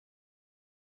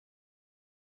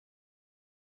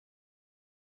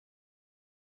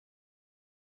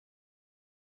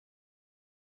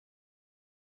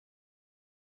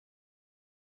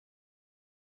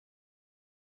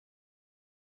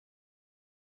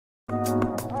It's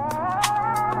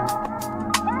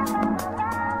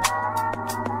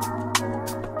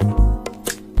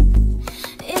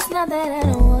not that I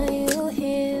don't want you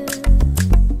here.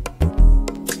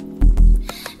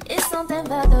 It's something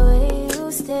about the way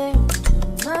you stare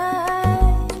into my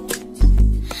eyes.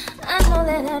 I know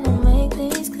that I don't make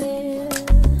things clear.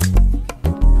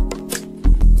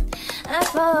 I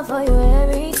fall for you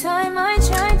every time I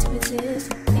try to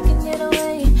resist. You can get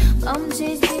away from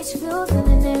these beach views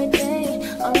and every day.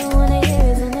 All I wanna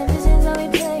hear is an episode how we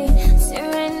play. Sit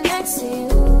right next to you.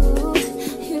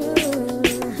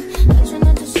 I try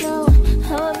not to show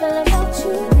how I feel about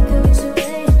you. Think I wish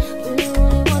away. Really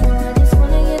wanna, I just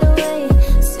wanna get away.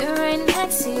 Sit right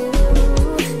next to you.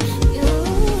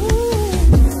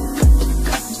 I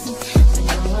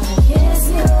don't wanna kiss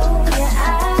you. Yeah, I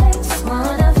just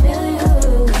wanna feel you.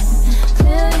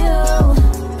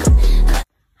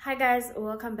 Hi guys,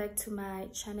 welcome back to my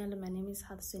channel. My name is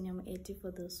Hatsuniam 80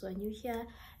 for those who are new here,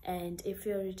 and if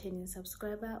you're a returning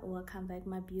subscriber, welcome back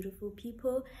my beautiful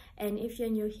people. And if you're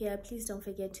new here, please don't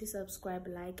forget to subscribe,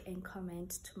 like and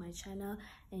comment to my channel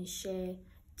and share.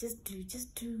 Just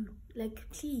do, like,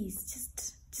 please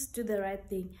just do the right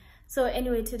thing. So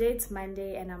anyway, today it's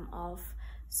Monday and I'm off,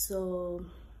 so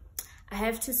I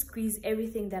have to squeeze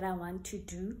everything that I want to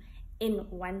do in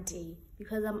one day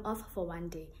because I'm off for one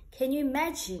day. Can you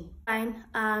imagine? Fine.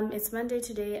 It's Monday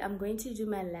today. I'm going to do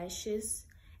my lashes.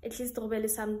 At least there will be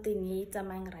something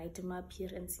right in my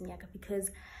appearance because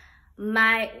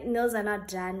my nails are not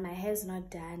done, my hair is not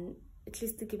done. At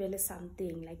least to give it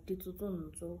something like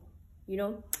you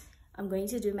know. I'm going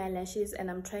to do my lashes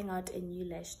and I'm trying out a new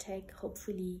lash tag.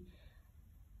 Hopefully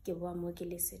get one more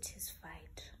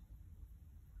satisfied.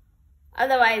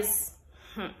 Otherwise,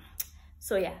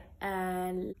 so yeah,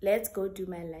 let's go do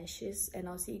my lashes and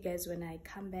I'll see you guys when I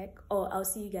come back, or I'll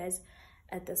see you guys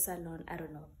at the salon. I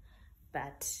don't know,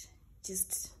 but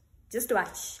just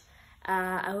watch.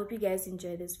 I hope you guys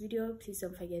enjoy this video. Please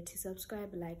don't forget to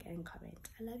subscribe, like and comment.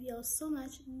 I love you all so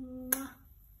much. Mwah.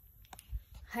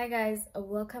 Hi guys,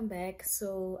 welcome back.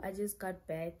 So I just got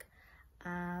back.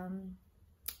 I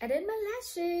did my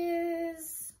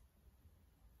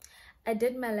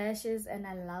lashes and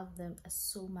I love them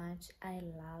so much. I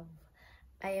am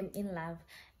in love.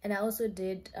 And I also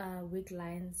did wig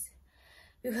lines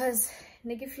because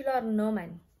nigga feel out, no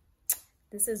man,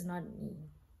 this is not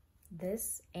me,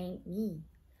 this ain't me.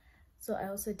 So I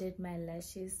also did my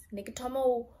lashes. Nigga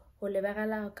tomo ho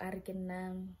lebagala ka re ke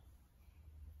nna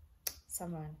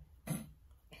someone.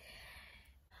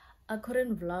 I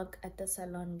couldn't vlog at the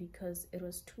salon because it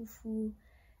was too full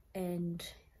and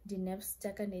the nerves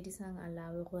taka ne di sang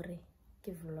allow gore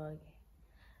ke vlog.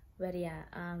 But yeah,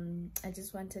 I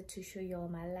just wanted to show you all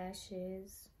my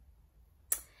lashes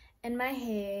and my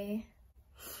hair.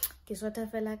 Ke swata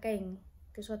fela ka eng,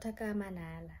 ke swata ka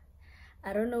manala.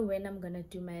 I don't know when I'm gonna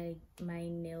do my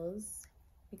nails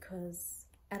because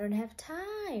I don't have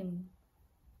time.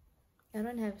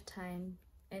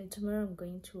 And tomorrow I'm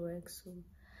going to work, so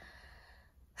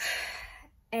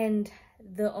and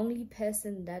the only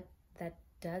person that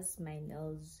does my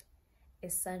nails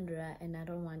is Sandra, and I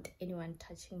don't want anyone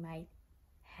touching my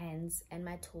hands and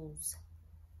my toes.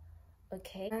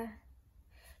 Okay,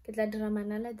 ke tla dira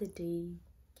manala the day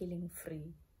killing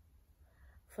free.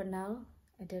 For now,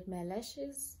 I did my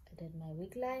lashes, I did my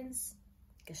wig lines.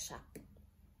 Get sharp.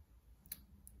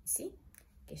 See,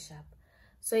 get sharp.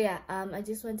 So yeah, I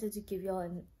just wanted to give you all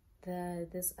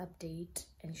this update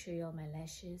and show you all my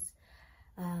lashes.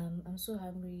 I'm so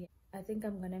hungry. I think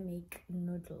I'm gonna make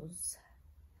noodles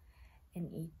and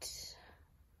eat.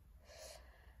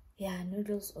 Yeah,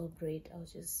 noodles or bread, I'll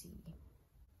just see.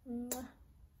 Mwah.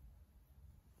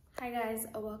 Hi guys,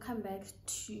 welcome back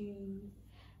to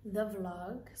the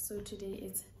vlog. So today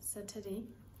is Saturday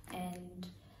and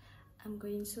I'm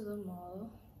going to the mall.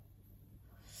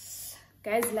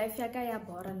 Guys, life yaka ya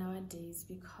bora nowadays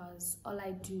because all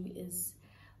I do is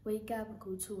wake up,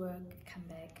 go to work, come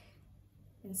back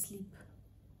and sleep.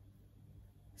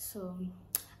 So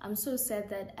I'm so sad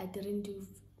that I'm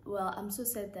so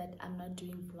sad that I'm not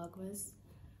doing vlogmas.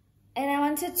 And I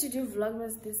wanted to do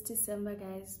vlogmas this December,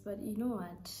 guys, but you know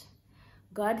what,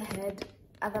 God had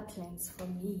other plans for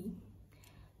me.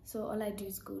 So all I do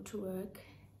is go to work,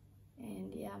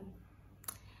 and yeah,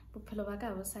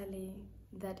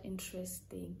 that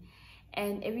interesting.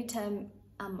 And every time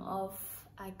I'm off,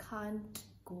 I can't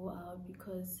go out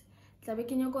because go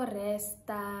rest,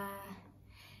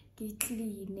 get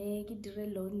clean,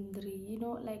 get laundry, you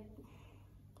know, like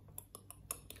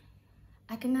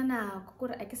I can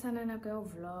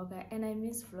vlogger, and I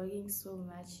miss vlogging so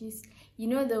much. You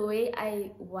know the way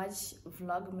I watch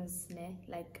vlogmas, ne?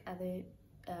 Like other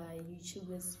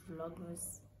YouTubers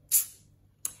vlogmas.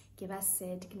 Give us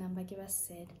said,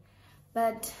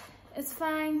 but it's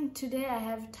fine. Today I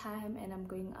have time, and I'm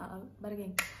going out. But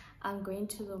again, I'm going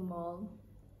to the mall,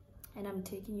 and I'm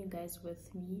taking you guys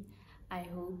with me. I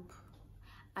hope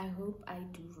I do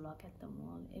vlog at the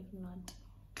mall. If not,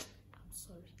 I'm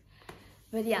sorry.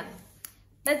 But yeah,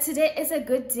 but today is a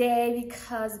good day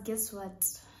because guess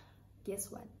what?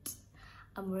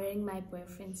 I'm wearing my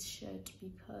boyfriend's shirt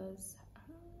because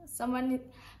someone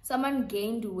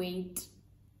gained weight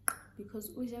because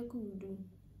ujakudu,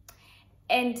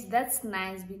 and that's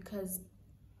nice because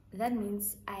that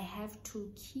means I have to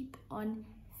keep on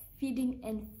feeding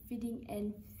him.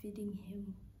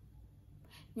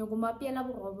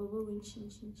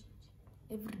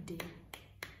 Every day.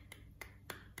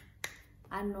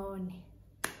 And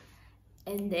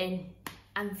then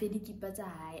I'm feeding keepers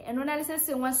high. And when I say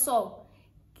so,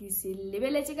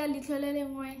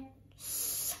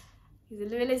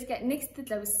 next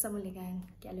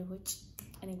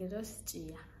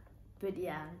but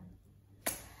yeah,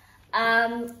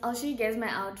 I'll show you guys my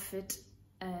outfit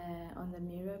on the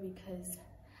mirror because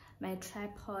my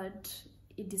tripod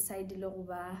it decided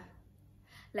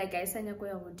like I sang if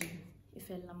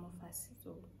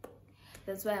so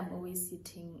that's why I'm always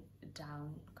sitting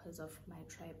down because of my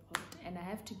tripod, and I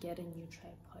have to get a new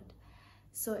tripod.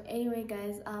 So anyway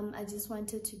guys, I just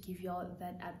wanted to give you all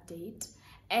that update,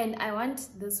 and I want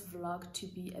this vlog to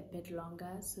be a bit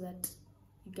longer so that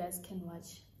you guys can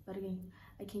watch. But again,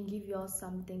 I can give you all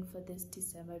something for this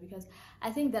December because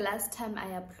I think the last time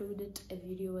I uploaded a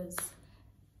video was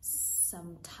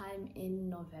sometime in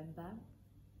November,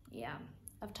 yeah,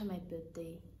 after my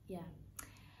birthday, yeah.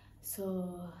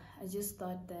 So I just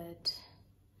thought that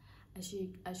I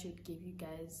should give you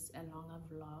guys a longer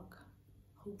vlog,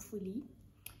 hopefully,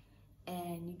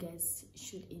 and you guys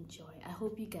should enjoy. I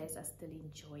hope you guys are still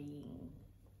enjoying.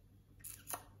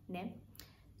 Ne?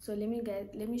 So let me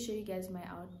show you guys my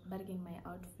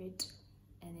outfit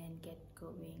and then get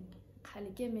going.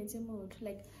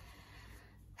 Like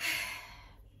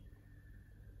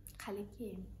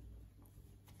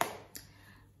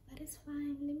but it's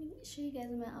fine. Let me show you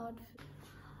guys my outfit.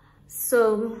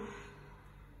 So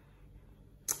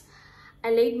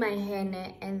I laid my hair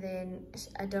and then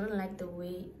I didn't like the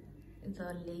way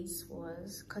the lace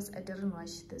was because I didn't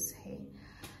wash this hair,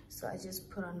 so I just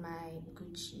put on my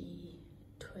Gucci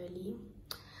twirly.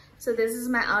 So this is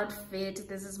my outfit.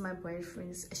 This is my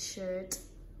boyfriend's shirt.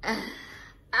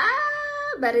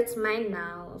 But it's mine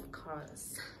now, of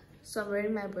course. So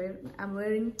I'm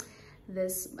wearing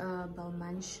this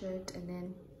Balmain shirt, and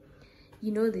then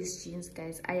you know these jeans,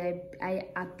 guys. I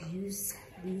abuse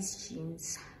these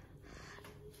jeans.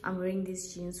 I'm wearing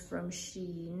these jeans from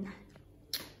Shein,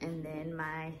 and then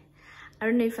I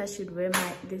don't know if I should wear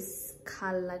this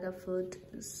Karl Lagerfeld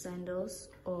sandals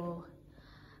or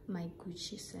my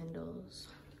Gucci sandals.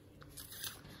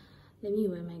 Let me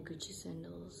wear my Gucci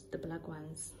sandals, the black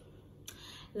ones.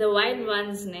 The white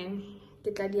ones, ne?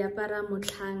 There's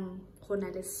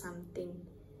something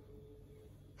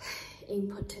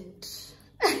important.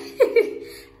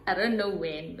 I don't know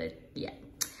when, but yeah.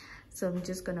 So I'm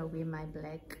just gonna wear my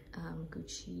black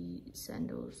Gucci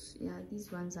sandals. Yeah,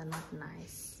 these ones are not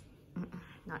nice.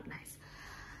 Not nice.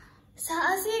 So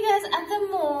I'll see you guys at the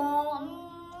mall.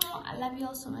 I love you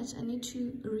all so much. I need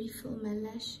to refill my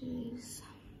lashes.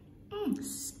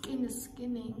 Skin is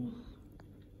skinning.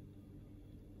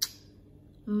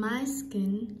 My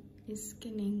skin is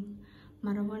skinning.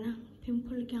 Marijuana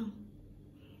pimple gang.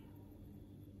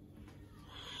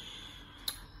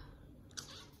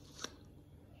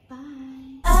 Bye.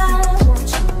 I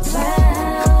want you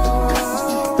around,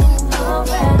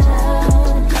 around.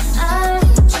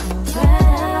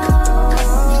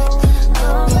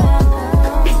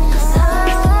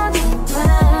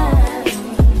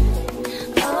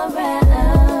 I want you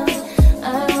around, I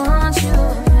want you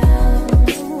around,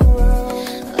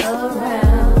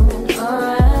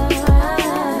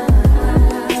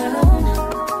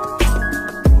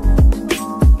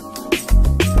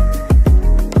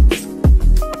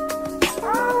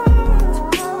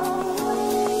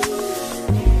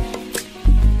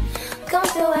 come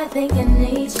through, I think I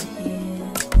need you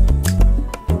here.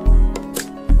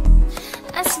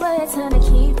 I swear it's time to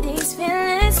keep these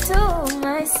feelings to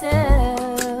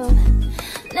myself.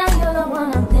 Now you're the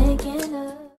one I'm thinking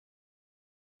of.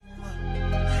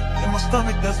 In my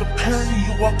stomach there's a pain.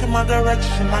 You walk in my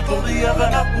direction, I go the other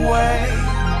way.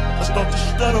 I start to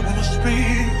stutter when I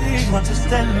speak.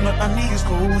 Understanding what I need is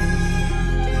cold.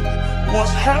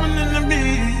 What's happening to me?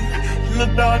 In the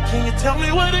dark, can you tell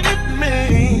me what it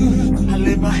means? I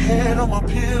lay my head on my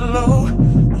pillow,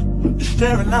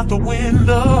 staring out the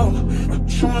window,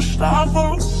 trying to stop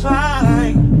for a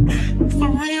sign. It's the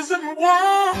reason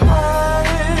why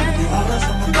you always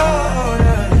on my mind.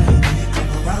 When you come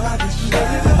around like this,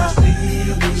 baby, when I see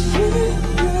you,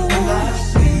 when I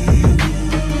see you,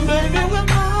 baby, when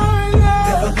I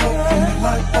never look and you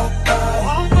might walk by,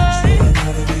 so I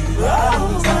gotta be right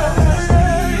on time. When I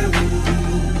see you,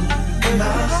 when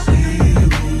I see you,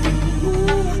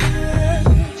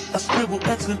 I scribble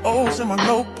X and O's in my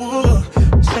notebook,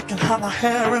 checking how my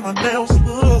hair and my nails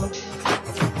look. I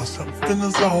feel myself in the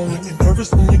zone. I get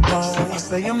nervous when you're gone. I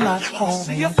say I'm not home.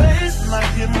 See your face and I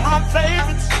hear my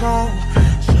favorite song.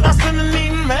 Should I send an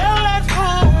email at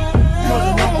home? You're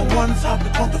the number one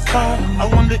topic on the phone. I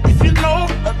wonder if you know,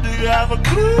 or do you have a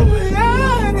clue?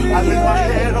 Yeah. I lay my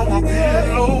head on my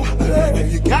pillow,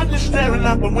 and you got me staring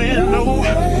out the window.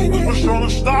 We were trying to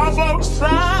start for a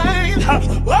sign.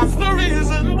 What's the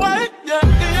reason why?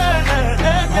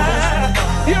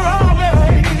 You're always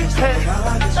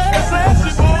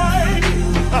sexy boy.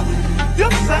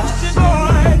 You're sexy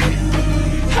boy.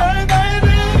 Hey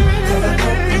baby,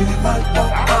 I know.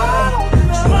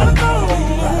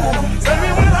 Baby,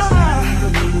 when I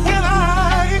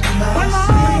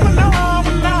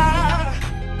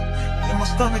in my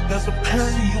stomach there's a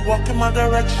pain. You walk in my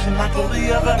direction, I go the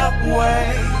other way.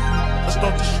 I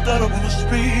start to stutter when I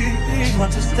speak,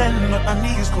 trying to stand but my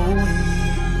knees go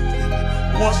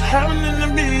weak. What's happening to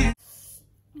me?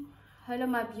 Hello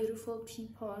my beautiful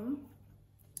people.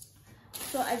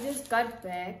 So I just got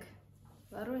back.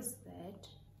 What was that?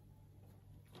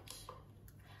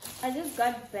 I just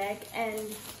got back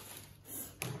and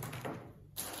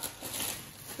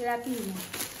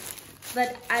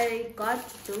but I got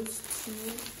those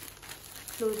two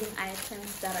clothing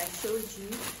items that I showed you,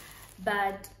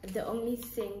 but the only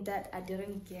thing that I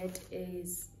didn't get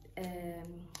is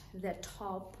the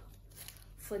top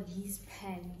for these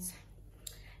pants,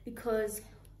 because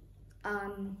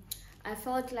I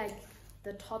felt like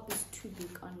the top is too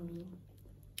big on me.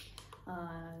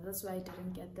 That's why I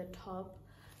didn't get the top.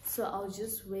 So I'll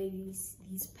just wear these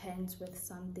pants with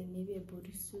something, maybe a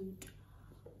bodysuit,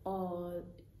 or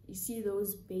you see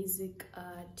those basic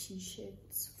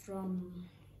t-shirts from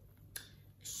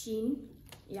Shein.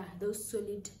 Yeah, those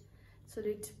solid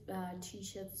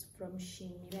t-shirts from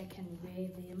Shein. Maybe I can wear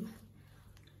them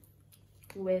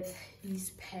with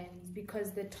these pants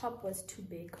because the top was too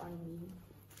big on me.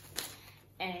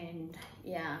 And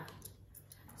yeah,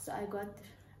 so I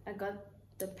got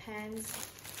the pants,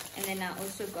 and then I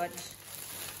also got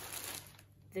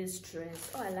this dress.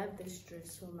 Oh, I love this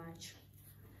dress so much.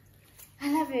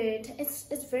 I love it.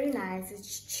 It's very nice.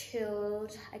 It's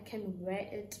chilled. I can wear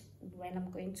it when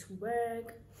I'm going to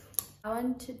work. I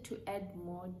wanted to add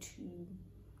more to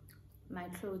my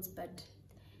clothes, but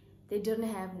they don't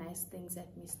have nice things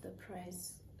at Mr.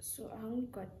 Price, so I only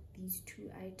got these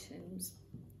two items.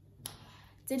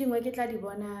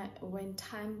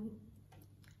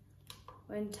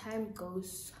 When time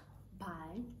goes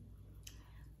by,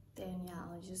 then yeah,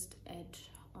 I'll just add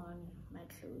on my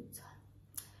clothes.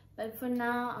 But for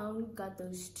now, I only got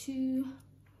those two,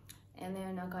 and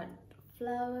then I got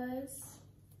flowers,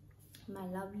 my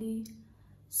lovely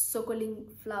suckling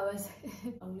flowers.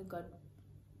 I only got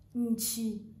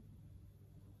nchi.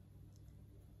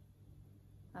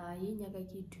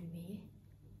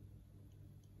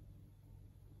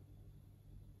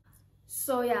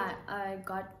 So yeah, I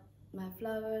got my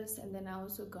flowers, and then I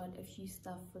also got a few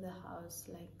stuff for the house,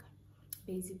 like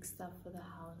basic stuff for the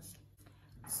house.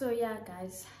 So yeah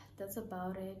guys, that's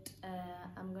about it.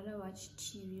 I'm gonna watch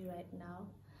TV right now.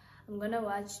 I'm gonna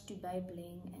watch Dubai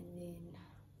Bling, and then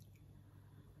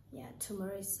yeah,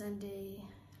 tomorrow is Sunday.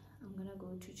 I'm gonna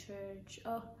go to church.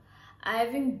 Oh, I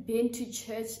haven't been to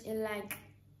church in like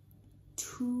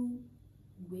 2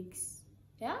 weeks.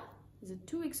 Yeah, is it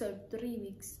 2 weeks or 3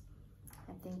 weeks?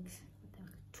 I think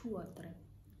 2 or 3.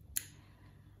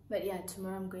 But yeah,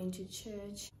 tomorrow I'm going to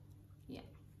church. Yeah.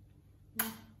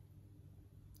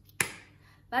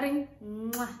 Baring.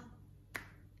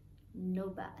 No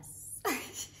bus.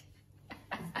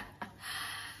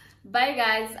 Bye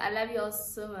guys, I love you all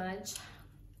so much.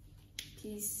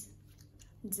 Please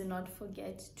do not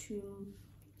forget to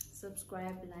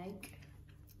subscribe, like,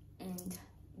 and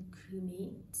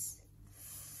comment.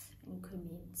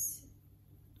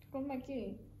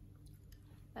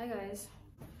 Bye guys.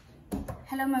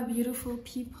 Hello my beautiful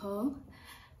people.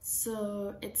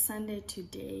 So it's Sunday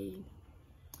today.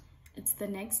 It's the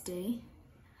next day.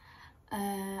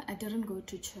 I didn't go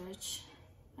to church.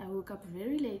 I woke up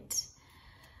very late.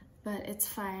 but it's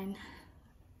fine.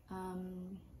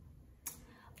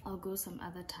 I'll go some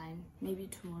other time, maybe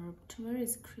tomorrow. Tomorrow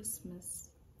is Christmas.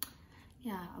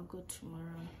 Yeah, I'll go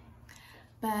tomorrow.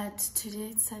 But today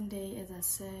it's Sunday, as I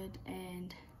said,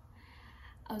 and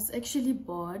I was actually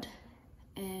bored,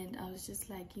 and I was just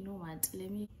like, you know what,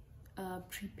 let me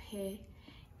prepare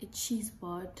a cheese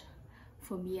board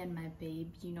for me and my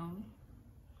babe, you know,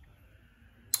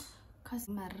 because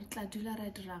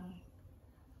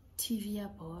TV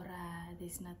bora,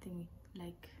 there's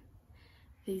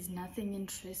nothing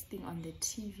interesting on the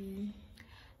TV.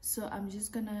 So I'm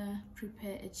just gonna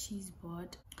prepare a cheese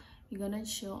board. We're gonna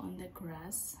chill on the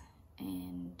grass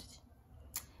and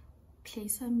play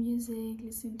some music,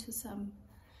 listen to some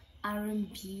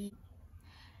R&B,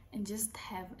 and just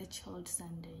have a chilled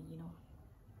Sunday, you know.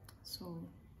 So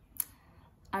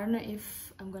I don't know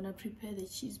if I'm gonna prepare the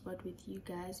cheese board with you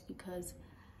guys because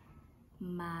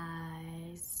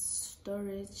my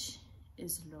storage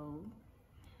is low,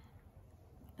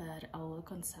 but I'll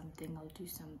work on something. I'll do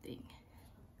something.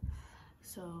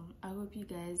 So I hope you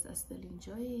guys are still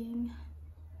enjoying.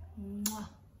 Mwah.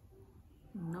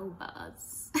 No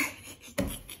bars.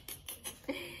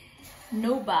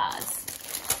 No bars.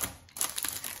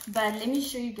 But let me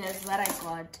show you guys what I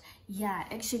got. Yeah,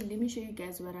 actually let me show you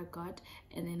guys what I got,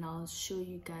 and then I'll show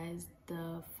you guys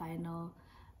the final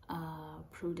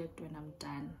product when I'm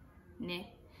done. Ne?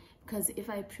 Because if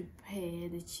I prepare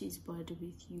the cheese board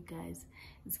with you guys,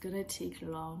 it's gonna take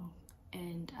long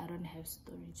and I don't have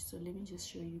storage. So let me just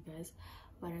show you guys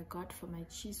what I got for my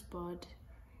cheese board,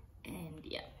 and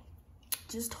yeah,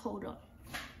 just hold on.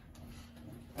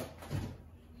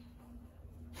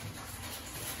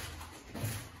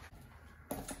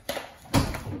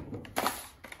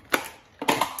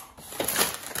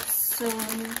 So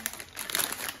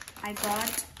I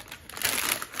got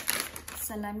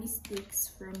salami sticks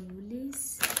from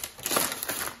Woolies,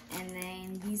 and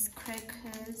then these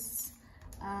crackers,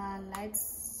 light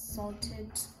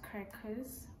salted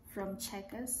crackers from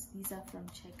Checkers. These are from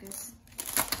Checkers.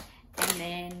 And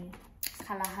then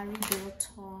Kalahari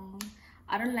biltong.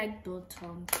 I don't like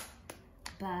biltong,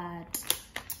 but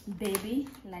baby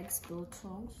likes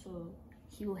biltong, so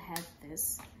he will have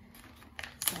this.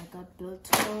 So I got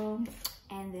biltong,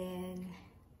 and then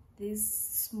this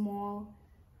small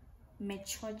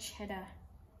mature cheddar.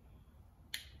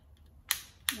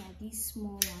 Yeah, these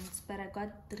small ones, but I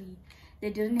got 3.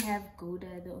 They didn't have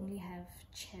Gouda, they only have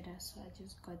cheddar, so I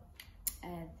just got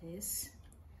this.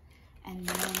 And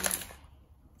then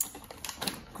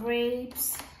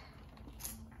grapes,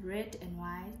 red and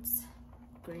white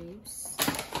grapes,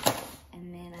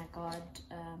 and then I got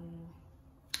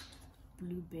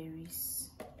blueberries.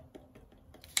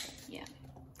 Yeah,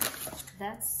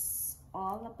 that's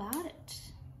all about it.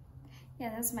 Yeah,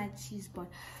 that's my cheese board.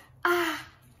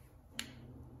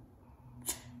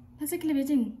 That's like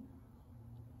living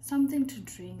something to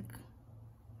drink.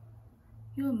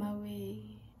 You're my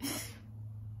way.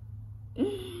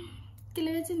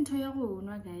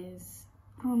 Guys.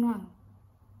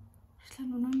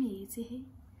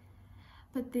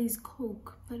 But there's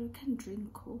Coke, but we can't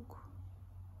drink Coke.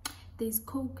 There's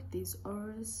Coke, there's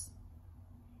Oars.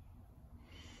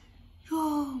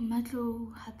 Yo,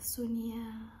 Matlo,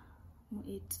 Hatsonia,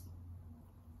 Moit.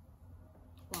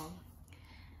 Wow.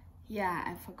 Yeah,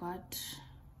 I forgot.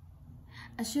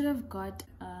 I should have got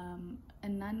a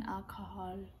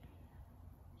non-alcohol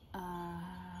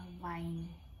wine.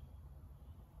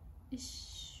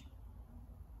 Ish.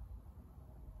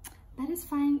 That is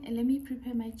fine. Let me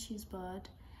prepare my cheese board,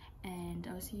 and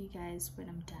I'll see you guys when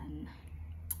I'm done.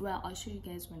 Well, I'll show you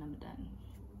guys when I'm done.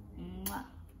 Mwah.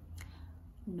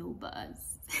 No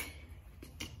buzz.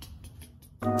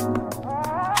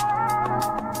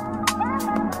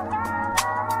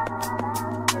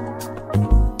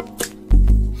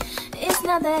 It's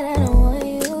not that I don't want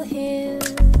you here.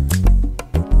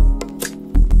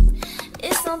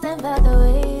 It's something about the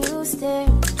way you stare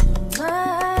into my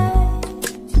eyes.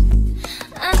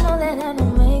 I know that I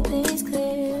don't make things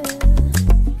clear.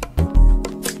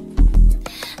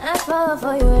 I fall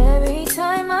for you every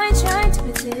time I try to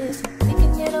resist. We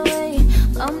can get away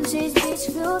from these beach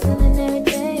views and then every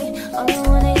day. All I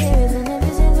wanna hear is an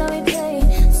episode that we play.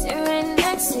 Sit right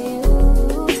next to you.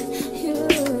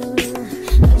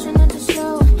 I try not to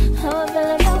show how I feel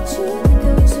about you. Think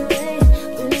I wish away.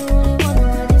 Really wanna,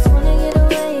 I just wanna get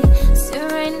away. Sit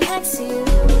right next to you. I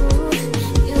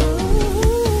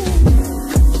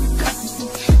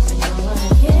don't wanna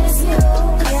kiss you.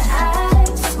 Yeah, I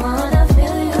just wanna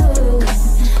feel you.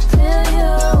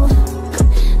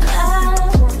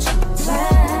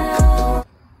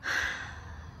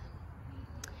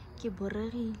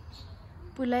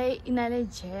 pula ina le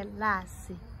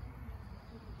jealous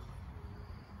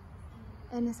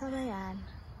ene sa bayana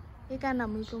e kana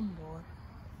mo itlombora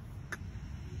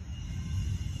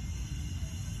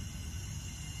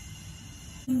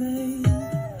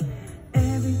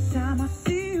every time I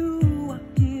see you I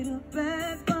get a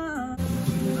bad vibe.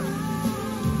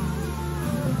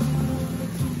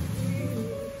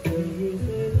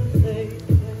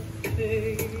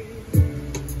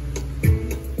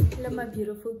 Hello my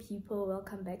beautiful people,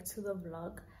 welcome back to the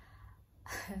vlog.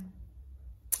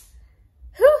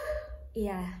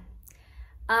 Yeah,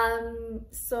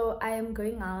 so I am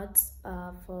going out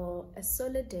for a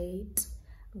solo date.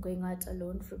 I'm going out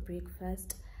alone for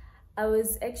breakfast. I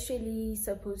was actually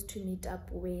supposed to meet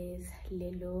up with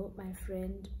Lelo, my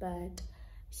friend, but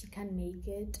she can't make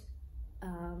it.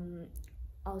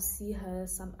 I'll see her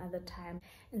some other time,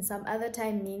 and some other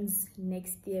time means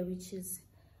next year, which is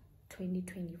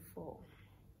 2024,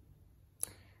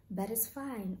 but it's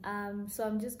fine. So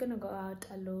I'm just gonna go out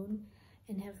alone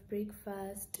and have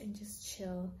breakfast and just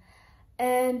chill.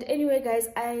 And anyway guys,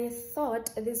 I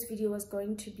thought this video was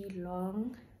going to be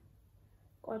long,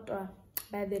 but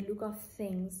by the look of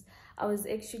things, I was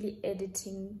actually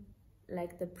editing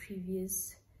like the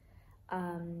previous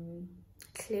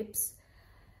clips,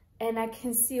 and I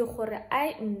can see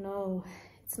I know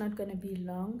it's not gonna be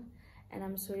long, and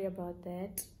I'm sorry about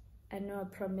that. I know I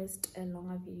promised a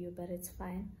longer video, but it's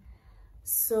fine.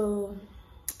 So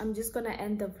I'm just gonna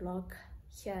end the vlog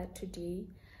here today.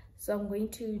 So I'm going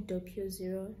to Doppio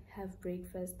Zero, have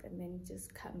breakfast, and then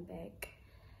just come back.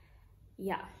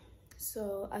 Yeah,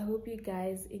 so I hope you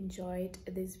guys enjoyed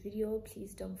this video.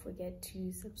 Please don't forget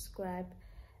to subscribe,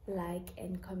 like,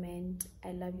 and comment.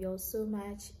 I love you all so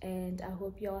much, and I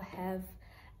hope you all have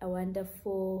a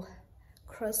wonderful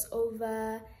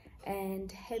crossover,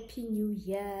 and happy new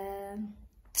year.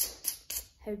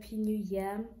 Happy new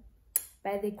year.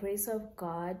 By the grace of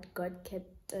God, God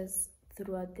kept us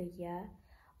throughout the year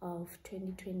of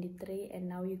 2023, and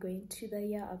now we're going to the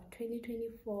year of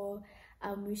 2024.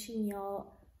 I'm wishing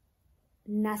y'all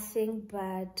nothing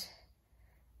but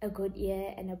a good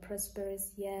year and a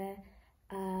prosperous year,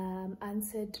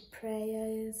 answered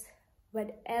prayers,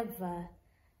 whatever.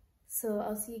 So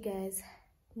I'll see you guys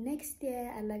next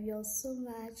year. I love you all so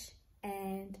much,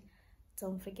 and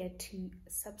don't forget to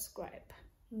subscribe.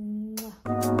 Mwah.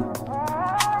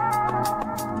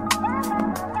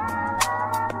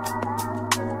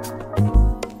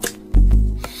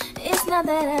 It's not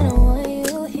that I don't want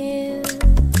you here.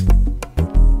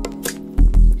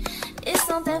 It's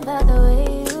something about the way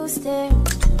you stare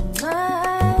into my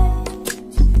eyes.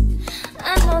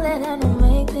 I know that I don't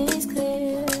make things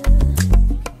clear.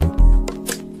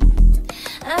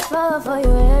 I fall for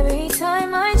you every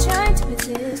time I try to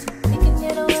resist. We can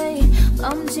get away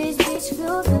from these beach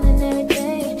views.